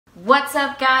What's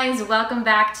up, guys? Welcome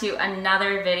back to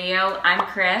another video. I'm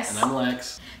Chris. And I'm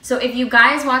Lex. So if you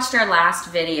guys watched our last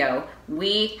video,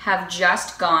 we have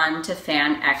just gone to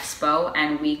Fan Expo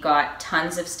and we got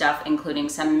tons of stuff, including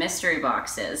some mystery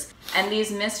boxes. And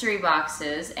these mystery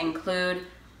boxes include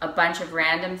a bunch of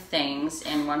random things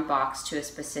in one box to a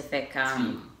specific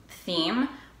theme.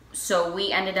 So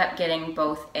we ended up getting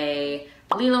both a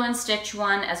Lilo and Stitch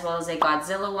one as well as a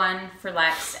Godzilla one for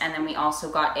Lex, and then we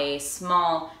also got a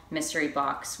small mystery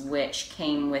box which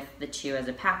came with the two as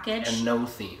a package. And no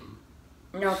theme.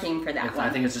 No theme for that one. I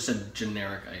think it's just a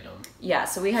generic item. Yeah,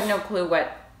 so we have no clue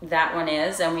what that one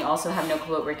is, and we also have no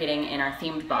clue what we're getting in our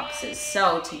themed boxes.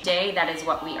 So today, that is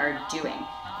what we are doing.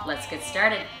 Let's get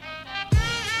started.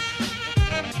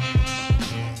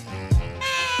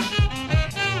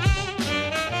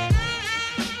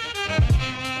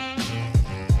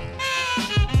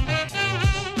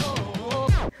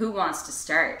 Who wants to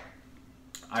start?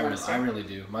 I really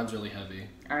do. Mine's really heavy.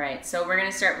 All right, so we're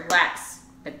gonna start with Lex.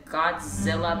 The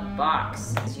Godzilla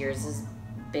box. Yours is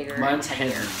bigger. Mine's and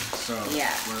heavier. heavy, so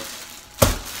yeah.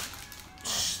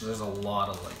 There's a lot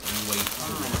of weight to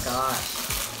Oh this. my gosh.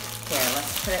 Here,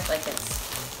 let's put it like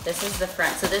it's. This is the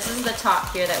front. So this is the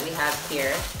top here that we have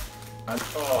here.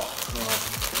 Oh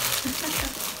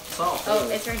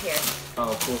it's right here.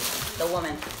 Oh, cool. The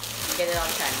woman. You get it all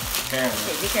the time. Apparently.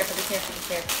 Okay, be careful, be careful, be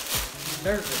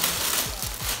careful. Nervous.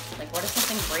 Like, what if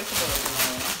something breakable is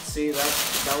in there? See,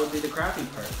 that would be the crappy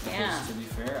part. Because, yeah. to be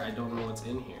fair, I don't know what's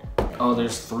in here. Oh,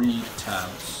 there's 3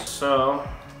 tabs. So,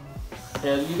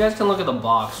 yeah, you guys can look at the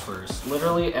box first.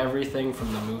 Literally everything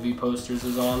from the movie posters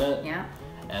is on it. Yeah.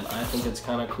 And I think it's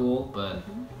kind of cool, but,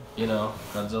 you know,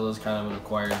 Godzilla's kind of an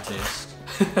acquired taste.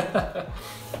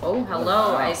 Oh,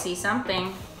 hello, Wow. I see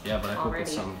something. Yeah, but I hope already.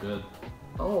 it's something good.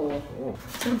 Oh.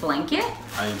 Is it a blanket?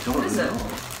 I don't What is know.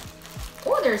 it?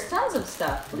 Oh, there's tons of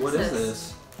stuff. What is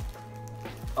this?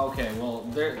 Okay, well,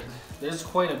 there's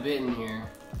quite a bit in here.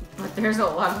 But there's a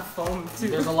lot of foam too.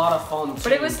 There's a lot of foam too.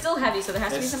 But it was still heavy, so there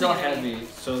has to be It's something still heavy. heavy,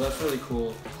 so that's really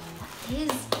cool.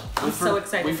 It is. I'm so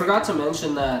excited. We forgot to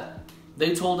mention that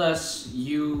they told us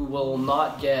you will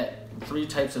not get 3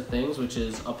 types of things, which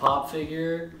is a pop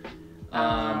figure,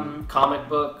 comic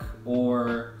book,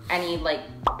 or any like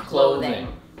clothing.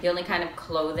 The only kind of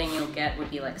clothing you'll get would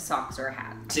be like socks or a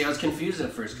hat. See, I was confused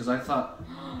at first because I thought,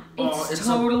 it's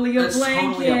totally a blanket.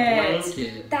 Totally a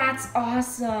blanket. That's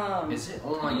awesome. Is it?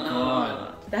 Oh my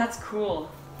god. That's cool.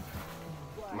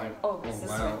 Oh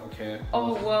wow. Okay.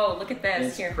 Oh whoa! Look at this.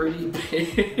 It's here. pretty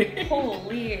big.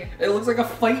 Holy. It looks like a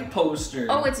fight poster.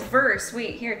 Oh, it's verse.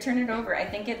 Wait, here, turn it over. I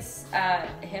think it's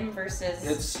him versus.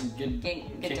 It's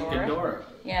King Ghidorah.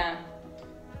 Yeah.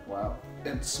 Wow.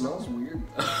 It smells weird.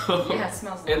 Yeah, it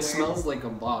smells weird. It smells like a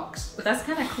box. But that's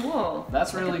kind of cool.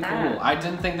 That's really cool. I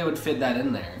didn't think they would fit that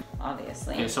in there.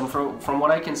 Obviously. Okay, so from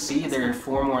what I can see, there are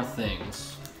 4 more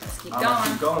things. Let's keep I'm going. gonna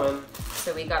keep going.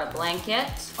 So we got a blanket.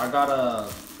 I got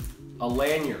a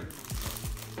lanyard.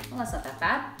 Well, that's not that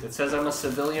bad. It says I'm a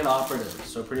civilian operative,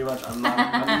 so pretty much I'm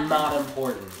not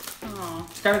important. Oh.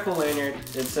 It's kind of cool lanyard.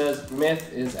 It says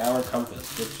myth is our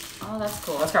compass, which Oh, that's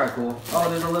cool. that's kind of cool. Oh,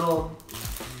 there's a little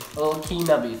key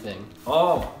nubby thing.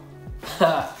 Oh,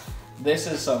 this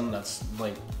is something that's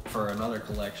like for another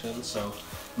collection. So,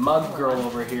 mug girl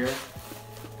over here.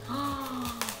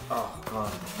 Oh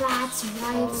god. That's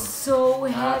why it's so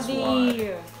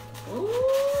heavy.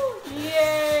 Ooh,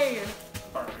 yay!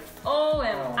 Oh,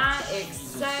 am I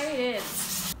excited?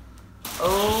 Jesus.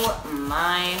 Oh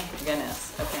my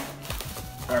goodness. Okay.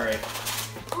 All right.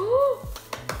 Ooh.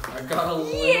 I got a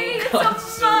little Yay, it's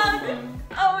a mug!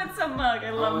 Oh, it's a mug. I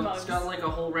love mugs. It's got like a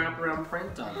whole wraparound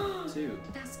print on it too.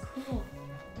 That's cool.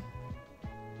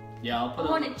 Yeah, I'll put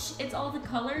Oh, and it's all the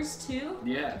colors too?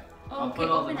 Yeah. Oh, okay,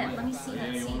 open it. Let me see.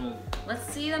 Let's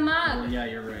see the mug. Oh, yeah,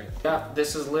 you're right. Yeah,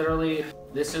 this is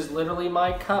literally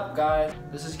my cup, guys.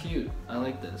 This is cute. I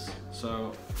like this.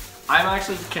 So, I'm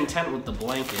actually content with the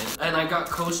blanket, and I got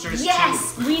coasters too.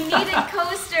 Yes, we needed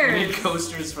coasters. We need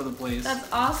coasters for the place.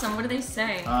 That's awesome. What do they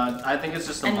say? I think it's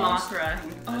just a monster. And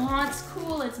Mothra. Oh, it's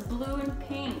cool. It's blue and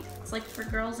pink. It's like for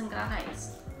girls and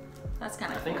guys. That's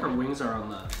kind of cool. I think her wings are on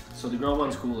that. So the girl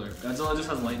one's cooler. Godzilla just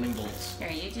has lightning bolts.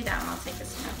 Here, you do that one. I'll take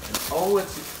this one. Oh,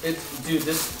 it's dude,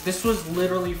 this was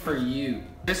literally for you.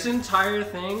 This entire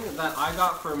thing that I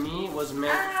got for me was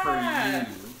meant for you.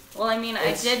 Well, I mean,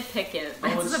 I did pick it.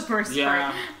 That's the worst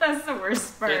part. That's the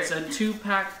worst part. It's a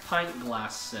 2-pack pint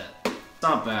glass set. It's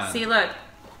not bad. See, look.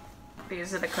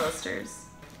 These are the coasters.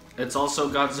 It's also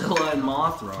Godzilla and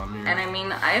Mothra on here. And I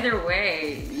mean, either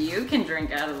way, you can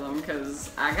drink out of them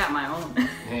because I got my own.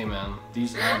 Hey man,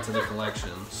 these add to the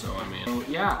collection, so I mean.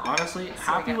 Yeah, honestly,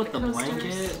 happy with the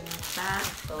blanket.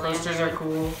 The Coasters are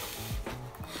cool.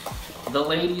 The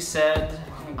lady said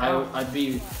I'd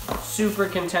be super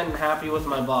content and happy with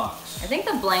my box. I think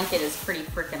the blanket is pretty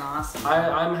freaking awesome.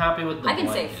 I'm happy with the blanket.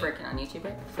 I can say frickin' on YouTube,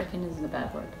 right? Frickin' isn't a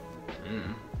bad word. I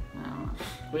don't know.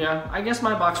 But yeah, I guess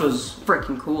my box was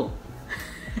Frickin' cool.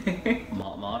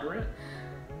 moderate.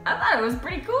 I thought it was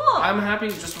pretty cool. I'm happy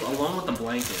just along with the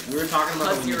blanket. We were talking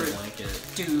about the blanket.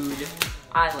 Dude,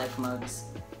 I like mugs.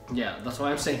 Yeah, that's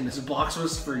why I'm saying this box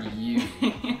was for you.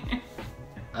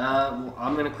 Well,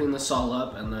 I'm gonna clean this all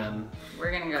up and then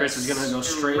we're gonna go Kris is gonna go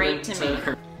straight to into me.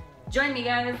 her. Join me,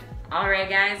 guys. All right,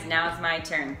 guys, now it's my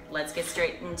turn. Let's get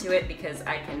straight into it because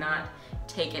I cannot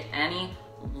take it any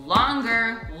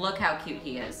longer. Look how cute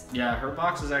he is. Yeah, her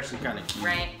box is actually kind of cute.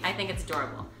 Right? I think it's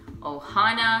adorable.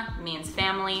 Ohana means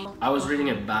family. I was reading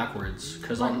it backwards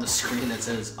because on the screen it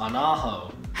says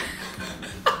Anaho.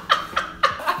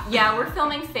 Yeah, we're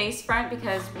filming face front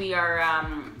because we are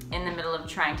in the middle of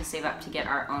trying to save up to get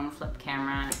our own flip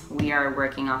camera. We are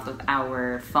working off of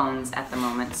our phones at the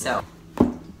moment, so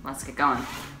let's get going.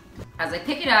 As I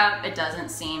pick it up, it doesn't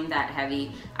seem that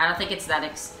heavy. I don't think it's that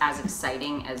as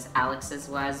exciting as Alex's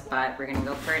was, but we're gonna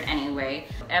go for it anyway.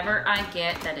 Whatever I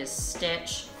get that is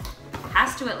Stitch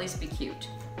has to at least be cute.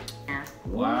 Yeah.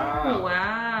 Wow. Ooh,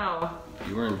 wow.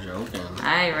 You weren't joking.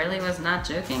 I really was not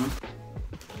joking.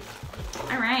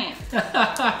 All right.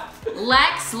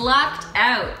 Lex lucked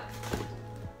out.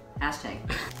 Hashtag.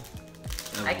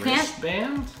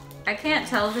 Wristband? I can't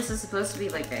tell if this is supposed to be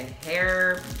like a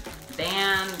hair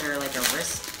band or like a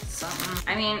wrist something.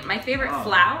 I mean, my favorite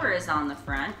flower is on the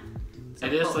front. So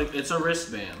it is like, it's a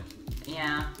wristband.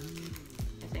 Yeah,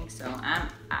 I think so.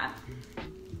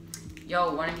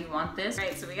 Yo, one of you want this? All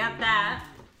right, so we got that.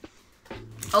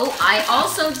 Oh, I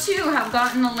also too have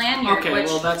gotten a lanyard, okay, which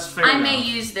well, that's fair I enough. may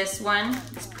use this one.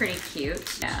 It's pretty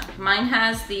cute. Yeah, mine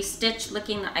has the Stitch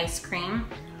licking the ice cream,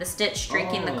 the Stitch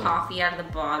drinking the coffee out of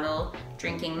the bottle,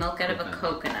 drinking milk out of a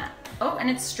coconut. Oh, and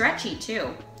it's stretchy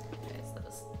too.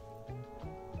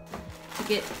 To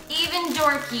get even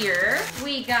dorkier,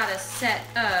 we got a set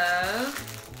of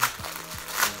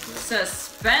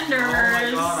suspenders. Oh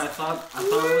my god, I thought it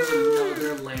was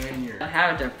another lanyard.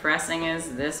 How depressing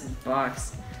is this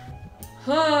box?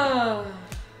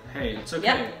 Hey, it's okay.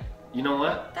 Yep. You know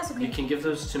what? That's okay. You can give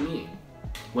those to me.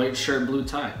 White shirt, blue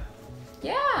tie.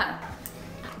 Yeah.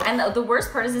 And the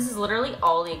worst part is this is literally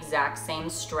all the exact same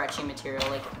stretchy material.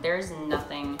 Like, there's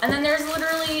nothing. And then there's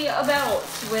literally a belt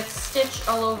with Stitch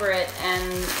all over it,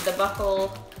 and the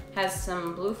buckle has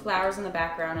some blue flowers in the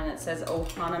background, and it says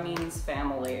Ohana means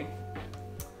family.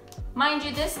 Mind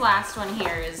you, this last one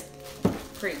here is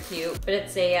pretty cute, but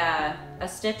it's a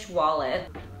Stitch wallet.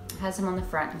 It has him on the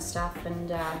front and stuff,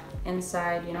 and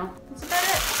inside, you know, that's about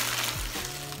it.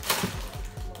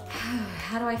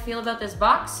 How do I feel about this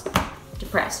box?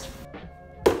 Depressed.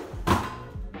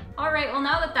 All right, well,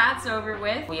 now that that's over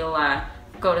with, we'll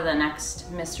go to the next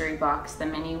mystery box, the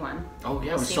mini one. Oh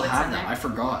yeah, we still have that. I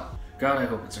forgot. God, I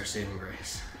hope it's our saving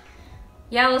grace.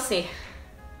 Yeah, we'll see.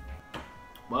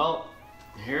 Well,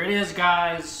 here it is,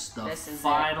 guys. The This is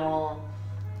final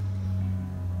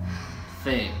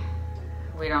thing.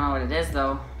 We don't know what it is,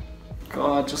 though.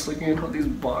 God, just looking at all these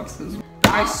boxes.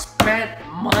 I spent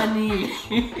money.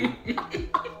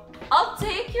 I'll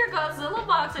take your Godzilla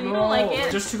box if you don't like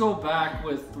it. Just to go back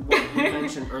with what you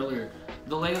mentioned earlier.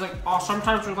 The lady's like, oh,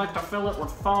 sometimes we like to fill it with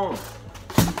foam.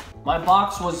 My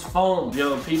box was foam.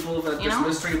 Yo, people at this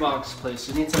mystery box place,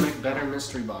 you need to make better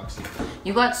mystery boxes.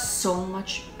 You got so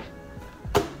much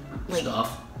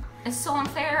stuff. It's so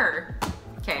unfair.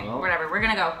 Okay, well, whatever. We're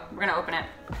gonna go. We're gonna open it.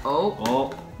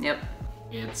 Oh. Yep.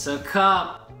 It's a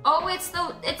cup. Oh, it's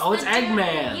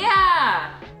Eggman.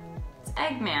 Yeah. It's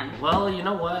Eggman. Well, you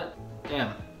know what?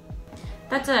 Damn.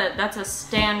 That's a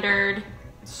standard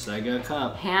Sega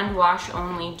cup. hand wash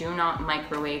only, do not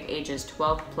microwave, ages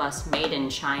 12 plus, made in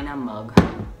China mug.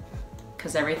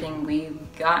 Because everything we've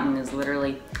gotten is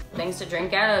literally things to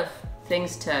drink out of,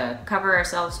 things to cover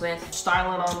ourselves with.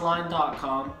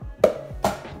 Stylingonline.com.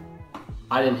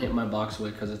 I didn't hit my box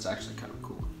away because it's actually kind of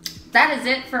cool. That is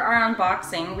it for our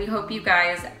unboxing. We hope you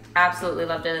guys absolutely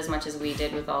loved it as much as we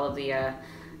did with all of the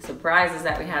surprises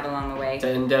that we had along the way.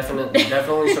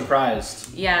 Definitely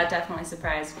surprised. Yeah, definitely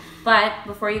surprised. But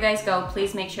before you guys go,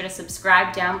 please make sure to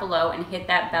subscribe down below and hit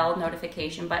that bell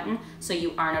notification button so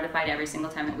you are notified every single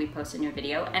time that we post a new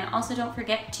video. And also don't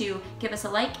forget to give us a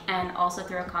like and also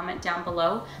throw a comment down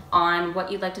below on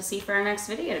what you'd like to see for our next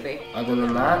video to be. Other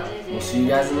than that, we'll see you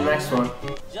guys in the next one.